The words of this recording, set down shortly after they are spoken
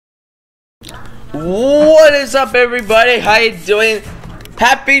What is up, everybody? How you doing?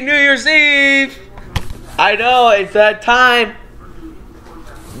 Happy New Year's Eve! I know, it's that time.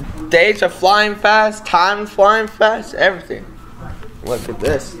 Days are flying fast, time's flying fast, everything. Look at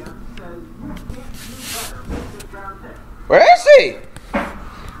this. Where is he?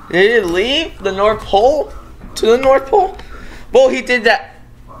 Did he leave the North Pole? To the North Pole? Well, he did that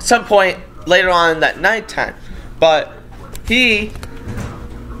some point later on that nighttime. But he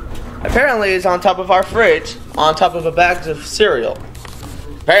apparently is on top of our fridge, on top of a bag of cereal.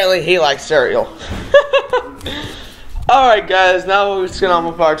 Apparently he likes cereal. Alright guys, now we're just going on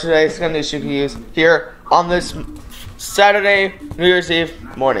with our today's news you can use here on this Saturday, New Year's Eve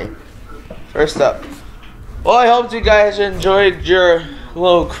morning. First up. Well, I hope you guys enjoyed your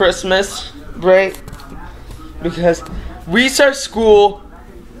little Christmas break, because we start school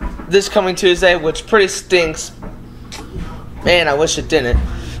this coming Tuesday, which pretty stinks. Man, I wish it didn't.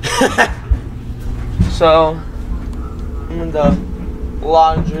 So, I'm in the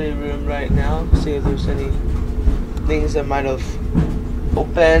laundry room right now. See if there's any things that might have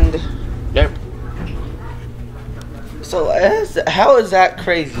opened. Yep. So, how is that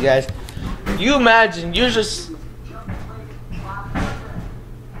crazy, guys? You imagine, you just...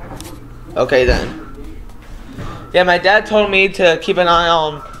 Okay, then. Yeah, my dad told me to keep an eye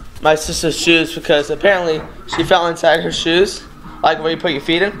on my sister's shoes because apparently she fell inside her shoes, like where you put your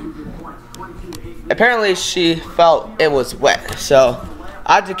feet in. Apparently she felt it was wet, so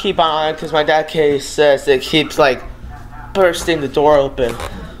I have to keep an eye on it because my dad says it keeps like bursting the door open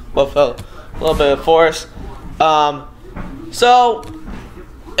with a little bit of force. So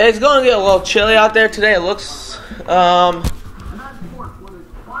it's going to get a little chilly out there today. It looks, I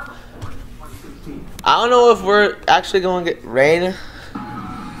don't know if we're actually going to get rain.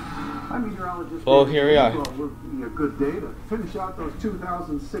 Oh, here we are. A good day to finish out those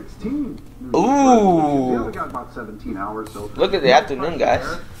 2016. Ooh. We got about 17 hours. So look at the afternoon, guys.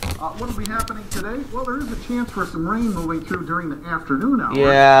 What will be happening today? Well, there is a chance for some rain moving through during the afternoon hours.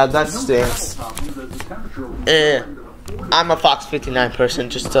 Yeah, that stinks. I'm a Fox 59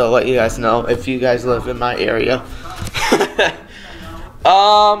 person, just to let you guys know if you guys live in my area.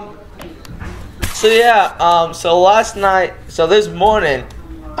 So last night, so this morning,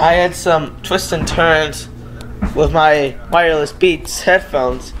 I had some twists and turns with my wireless Beats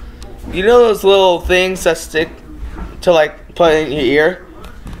headphones. You know those little things that stick to like put in your ear?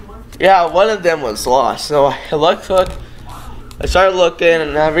 Yeah, one of them was lost. So I started looking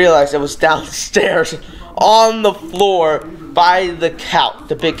and I realized it was downstairs on the floor by the couch,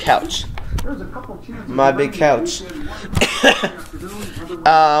 the big couch. My big couch.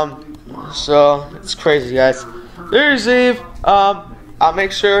 So it's crazy, guys. New Year's Eve. I'll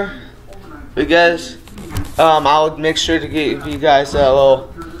make sure you guys. I'll make sure to give you guys a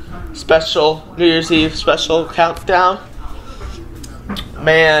little special New Year's Eve special countdown.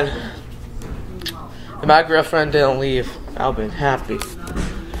 Man, if my girlfriend didn't leave, I'll be happy.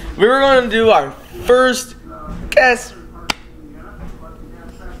 We were going to do our first guess.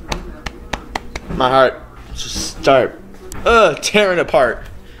 My heart just start tearing apart.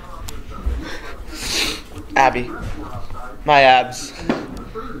 Abby, my abs.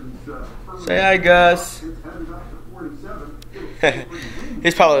 Say hi, Gus.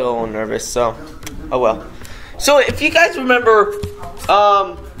 He's probably a little nervous, so oh well. So if you guys remember,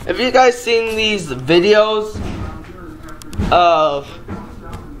 have you guys seen these videos of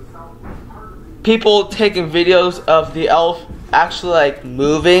people taking videos of the elf actually like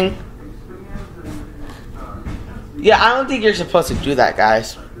moving? Yeah, I don't think you're supposed to do that,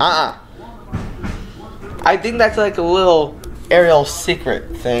 guys. I think that's like a little Ariel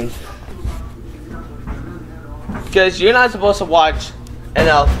secret thing. Because you're not supposed to watch an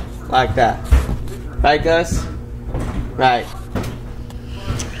elf like that. Right, Gus? Right.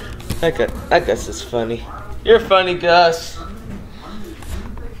 That Gus is funny. You're funny, Gus.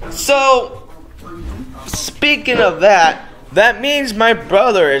 So, speaking of that, that means my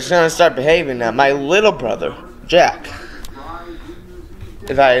brother is going to start behaving now. My little brother, Jack.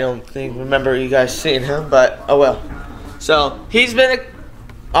 If I don't remember you guys seeing him, but oh well. So,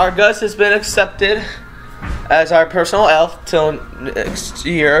 our Gus has been accepted as our personal elf till next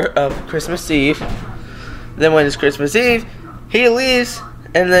year of Christmas Eve. Then when it's Christmas Eve, he leaves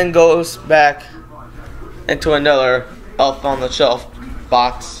and then goes back into another elf on the shelf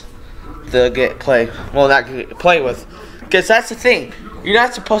box to play with. Because that's the thing, you're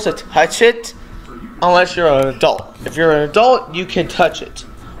not supposed to touch it unless you're an adult. If you're an adult, you can touch it.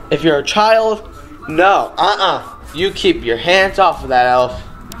 If you're a child, no, you keep your hands off of that elf.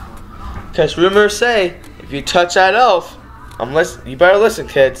 Because rumors say, if you touch that elf, you better listen,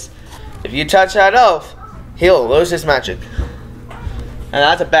 kids. if you touch that elf, he'll lose his magic. And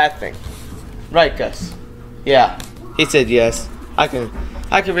that's a bad thing. Right, Gus? Yeah. He said yes. I can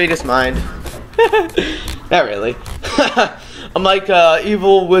read his mind. Not really. I'm like an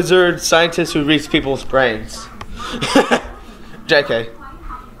evil wizard scientist who reads people's brains. JK.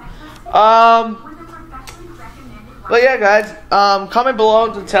 But yeah, guys, comment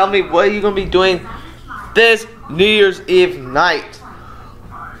below to tell me what you're gonna be doing this New Year's Eve night.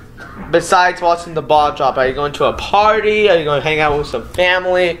 Besides watching the ball drop, are you going to a party? Are you going to hang out with some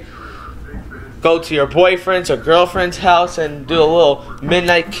family? Go to your boyfriend's or girlfriend's house and do a little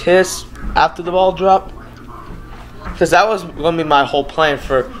midnight kiss after the ball drop? Because that was going to be my whole plan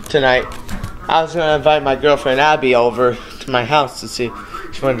for tonight. I was going to invite my girlfriend Abby over to my house to see if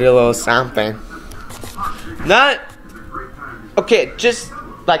she wanted to do a little something. Not, okay, just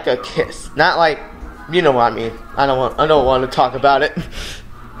like a kiss. Not like, you know what I mean. I don't want to talk about it.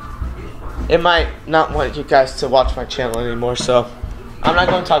 It might not want you guys to watch my channel anymore, so I'm not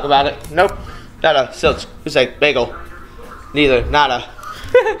going to talk about it. Nope. Nada. Silch. Who's like bagel? Neither. Nada.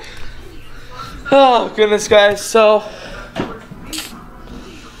 Oh, goodness, guys. So,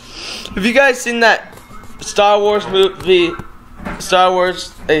 have you guys seen that Star Wars movie, Star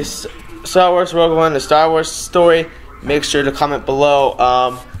Wars Rogue One, the Star Wars story? Make sure to comment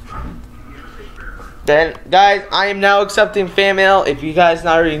below. Then, guys, I am now accepting fan mail. If you guys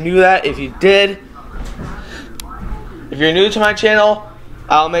not already knew that, if you did, if you're new to my channel,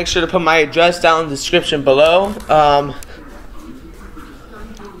 I'll make sure to put my address down in the description below.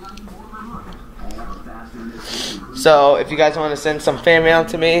 So, if you guys want to send some fan mail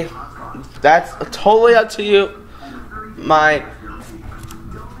to me, that's totally up to you. My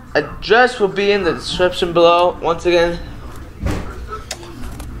address will be in the description below. Once again,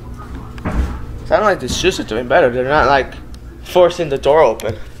 I don't like the shoes are doing better. They're not like forcing the door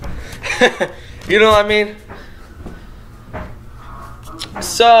open. You know what I mean?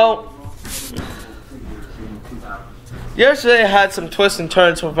 So, yesterday I had some twists and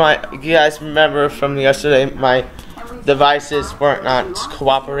turns with my, you guys remember from yesterday, my devices weren't not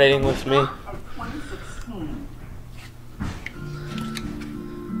cooperating with me.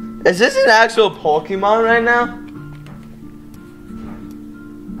 Is this an actual Pokemon right now?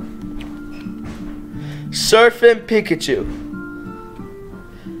 Surfing Pikachu.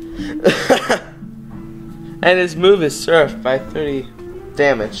 And his move is Surf by 30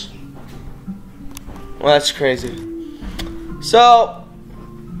 damage. Well, that's crazy. So,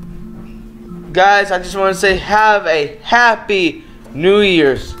 guys, I just want to say have a happy New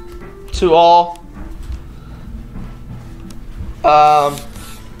Year's to all. I'll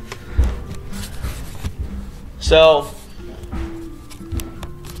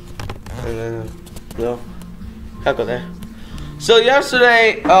go there. So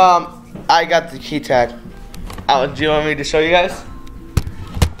yesterday, I got the key tag. Do you want me to show you guys?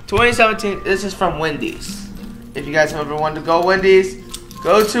 2017. This is from Wendy's. If you guys ever wanted to go Wendy's,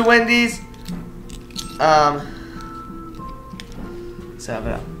 go to Wendy's. Let's have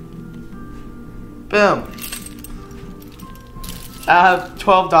it. Boom. I have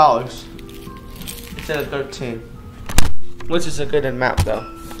 $12 instead of 13, which is a good amount though.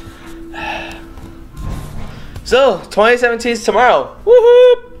 So, 2017 is tomorrow.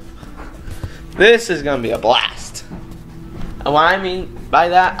 Woohoo! This is gonna be a blast. And what I mean by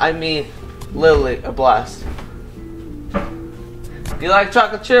that, I mean literally a blast. You like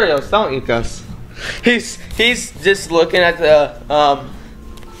chocolate Cheerios, don't you, Gus? He's just looking at the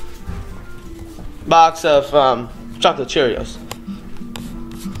box of chocolate Cheerios.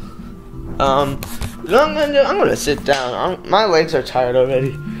 I'm gonna sit down. My legs are tired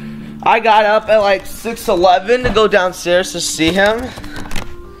already. I got up at like 6:11 to go downstairs to see him.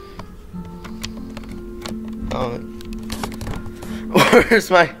 Where's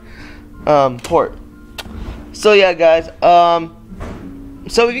my port? So yeah, guys.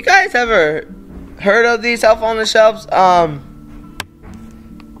 So have you guys ever heard of these Elf on the Shelves? Have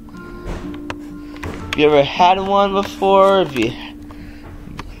you ever had one before?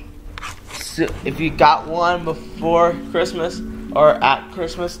 If you got one before Christmas or at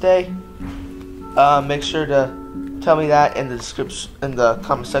Christmas Day, make sure to tell me that in the description, in the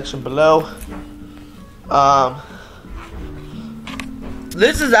comment section below.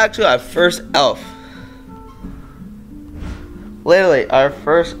 This is actually our first elf. Literally, our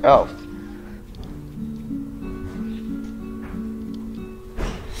first elf.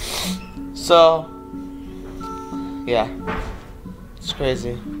 So, yeah, it's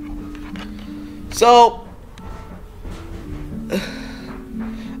crazy. So,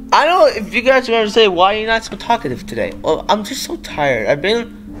 I don't know if you guys are going to say, why are you not so talkative today? Well, I'm just so tired. I've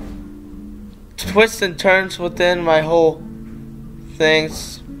been twists and turns within my whole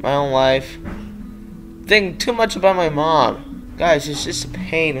things, my own life. Thinking too much about my mom. Guys, it's just a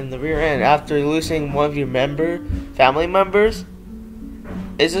pain in the rear end after losing one of your family members.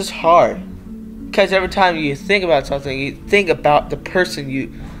 It's just hard. Because every time you think about something, you think about the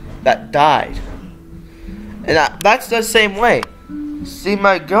person that died. And that's the same way. See,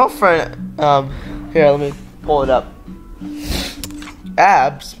 my girlfriend, here, let me pull it up.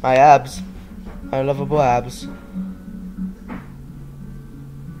 My abs. My lovable abs.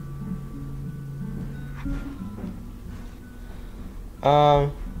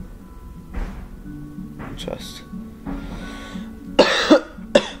 Just.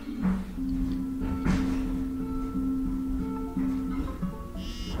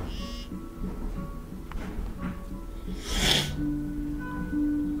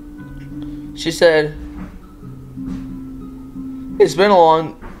 She said, it's been a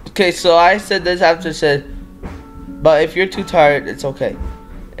long... Okay, so I said this after said, but if you're too tired, it's okay.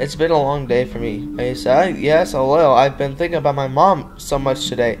 It's been a long day for me. And he said, yes, a little. I've been thinking about my mom so much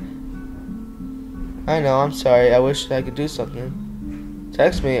today. I know, I'm sorry. I wish I could do something.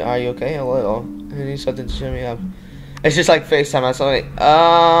 Text me, are you okay? A little. I need something to cheer me up. It's just like FaceTime. I was like,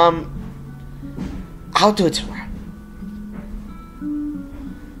 I'll do it tomorrow.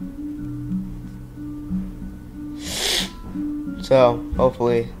 So,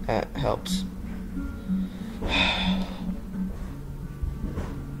 hopefully that helps.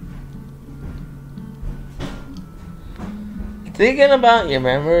 Thinking about your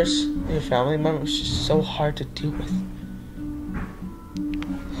members, your family members, is just so hard to deal with.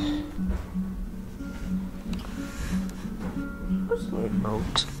 Where's the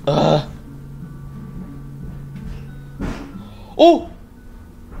remote? Oh!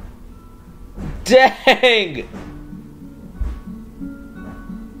 Dang!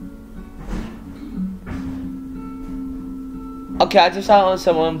 Okay, I just saw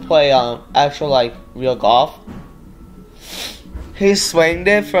someone play actual like real golf. He swinged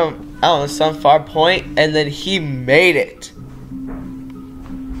it from I don't know some far point, and then he made it.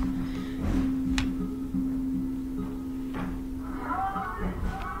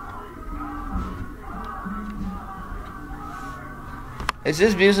 Is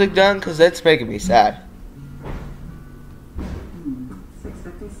this music done? Cause that's making me sad.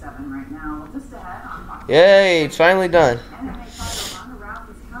 6:57 right now. Just ahead on. Yay! It's finally done.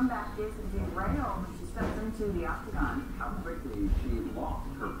 The octagon. How quickly she lost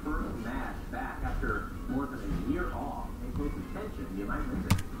her first match back after more than a year off. Pay close attention, you might miss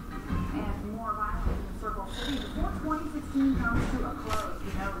it. And more violence in Circle City. Before 2016 comes to a close,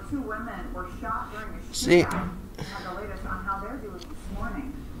 you know, 2 women were shot during a shootout. And the latest on how they're doing this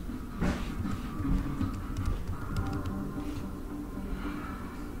morning.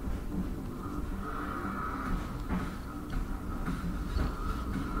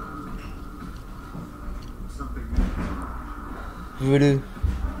 Voodoo.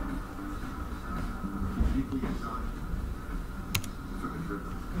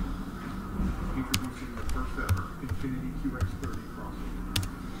 Introducing the first ever Infiniti QX30 crossover.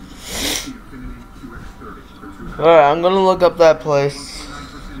 The Infiniti QX30 for $200. Alright, I'm gonna look up that place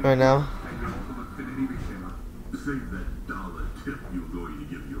right now. And the ultimate Infiniti retailer. Save that dollar tip you're going to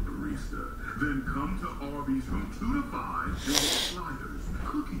give your barista. Then come to Arby's from 2 to 5 and get sliders,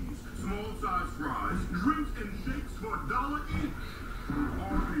 cookies, small-sized fries, drinks, and shakes for $1 each.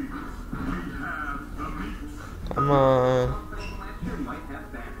 Arby's, we have the meat. Come on. Might have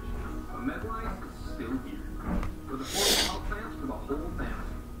vanished, but MedLife is still here. For the 40 health plans for the whole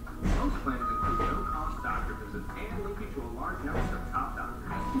family. Most plans include no-cost doctor visits and link you to a large network of top doctors.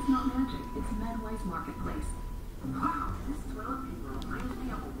 It's not magic. It's MedWise Marketplace. Wow, this toilet paper reminds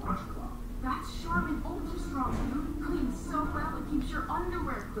me of a washcloth. That's Charmin Ultra Strong. Cleans so well it keeps your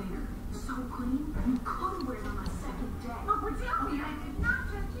underwear cleaner. So clean, you could wear them a second day. Oh, tell me, I did not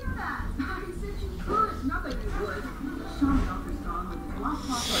just hear that. I said you could, not that you would. Charmin Ultra Strong with its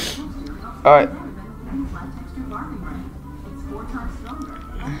washcloth or texture helps All right. better than a flat texture barbing ring. It's 4 times stronger,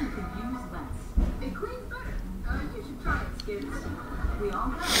 and you can use less. It cleans better. You should try it, Skids. We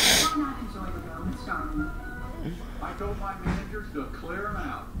all know. Why not enjoy the go with Charmin? I told my managers to clear them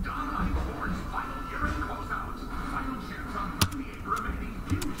out. Donline Sports final year in closeouts. Final chance on 98 remaining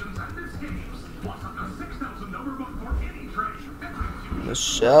fusions at this games. Plus up to 6,000 number one for any trade.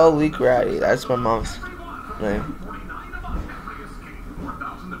 Michelle Lee Grady. That's my mom's name.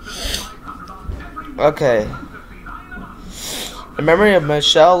 Okay. In memory of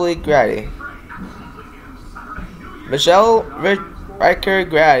Michelle Lee Grady. Michelle Riker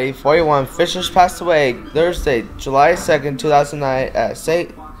Grady, 41, Fishers, passed away Thursday, July 2nd, 2009 at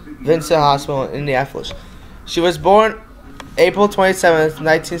St. Vincent Hospital in Indianapolis. She was born April 27th,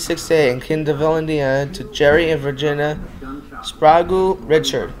 1968 in Kindleville, Indiana, to Jerry and Virginia Sprague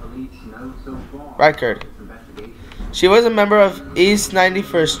Reichard. She was a member of East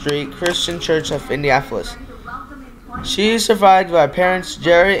 91st Street Christian Church of Indianapolis. She is survived by parents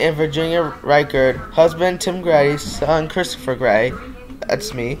Jerry and Virginia Reichard, husband Tim Grady, son Christopher Grady,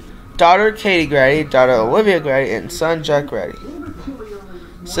 that's me, daughter Katie Grady, daughter Olivia Grady, and son Jack Grady.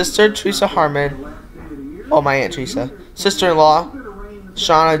 Sister Teresa Harmon, oh my Aunt Teresa. Sister-in-law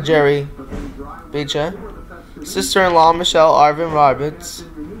Shauna Jerry Beecher. Sister-in-law Michelle Arvin Roberts.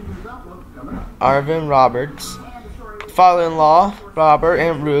 Father-in-law Robert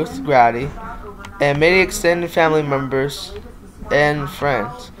and Ruth Grady, and many extended family members and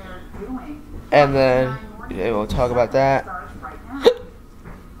friends. And then we'll talk about that.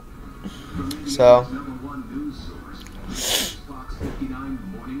 So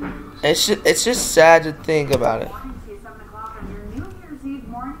it's just sad to think about it.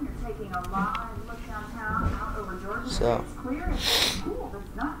 So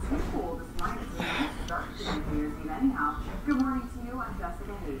good morning to you. I'm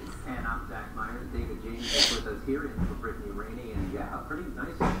Jessica Hayes. And I'm Zach Myers. David James is with us here in for Brittany Rainey. And yeah, a pretty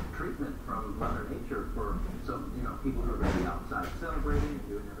nice treatment from Mother Nature for some, people who are going to be outside celebrating and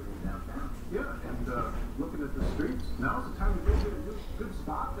doing everything downtown. Yeah, and looking at the streets, now's the time to get a good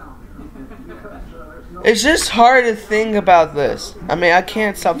spot down there. Because, it's just hard to think about this. I mean, I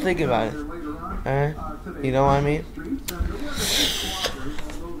can't stop thinking about it. Alright? You know what I mean?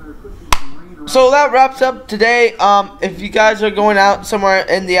 So that wraps up today. If you guys are going out somewhere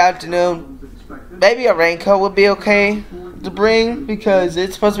in the afternoon, maybe a raincoat would be okay to bring, because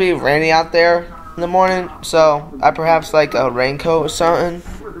it's supposed to be raining out there in the morning. So I perhaps like a raincoat or something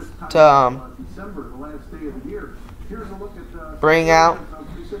to bring out.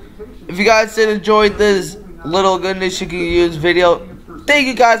 If you guys did enjoy this little goodness you can use video, thank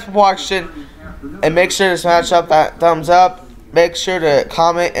you guys for watching, and make sure to smash up that thumbs up. Make sure to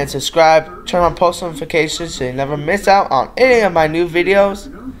comment and subscribe. Turn on post notifications so you never miss out on any of my new videos.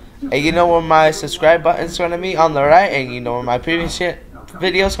 And you know where my subscribe button is going to be, on the right. And you know where my previous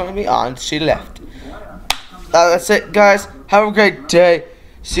video is going to be, on to the left. That's it, guys. Have a great day.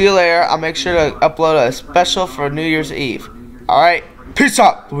 See you later. I'll make sure to upload a special for New Year's Eve. Alright. Peace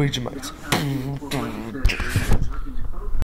out, Luigi Mites.